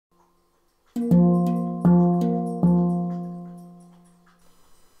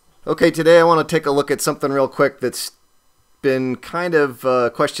Okay, today I want to take a look at something real quick that's been kind of a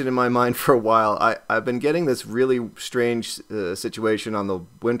question in my mind for a while. I've been getting this really strange situation on the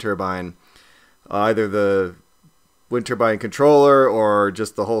wind turbine. Either the wind turbine controller or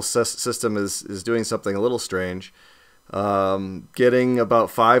just the whole system is doing something a little strange. Getting about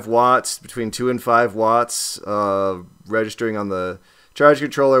 5 watts, between 2 and 5 watts, registering on the charge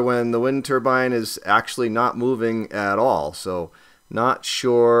controller when the wind turbine is actually not moving at all. So not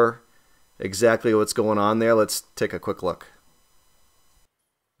sure exactly what's going on there. Let's take a quick look.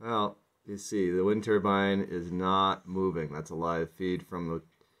 Well, you see the wind turbine is not moving. That's a live feed from the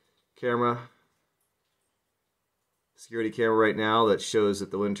camera. Security camera right now that shows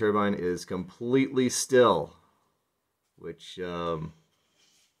that the wind turbine is completely still, which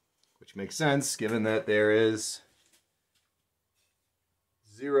makes sense given that there is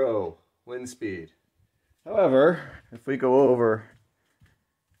 0 wind speed. However, if we go over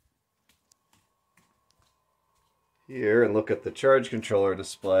here and look at the charge controller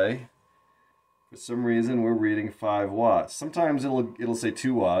display, for some reason we're reading 5 watts. Sometimes it'll say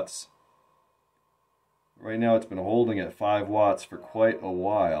 2 watts. Right now it's been holding at 5 watts for quite a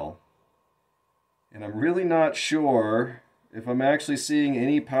while. And I'm really not sure if I'm actually seeing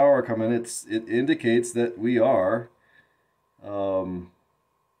any power coming. It indicates that we are.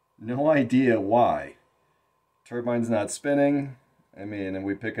 No idea why. Turbine's not spinning. I mean, and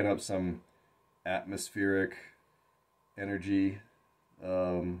we're picking up some atmospheric energy.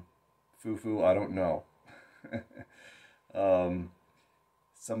 Foo-foo, I don't know.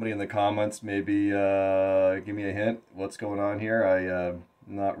 Somebody in the comments maybe give me a hint. What's going on here? I'm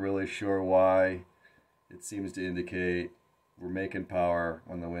not really sure why it seems to indicate we're making power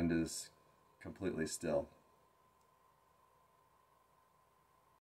when the wind is completely still.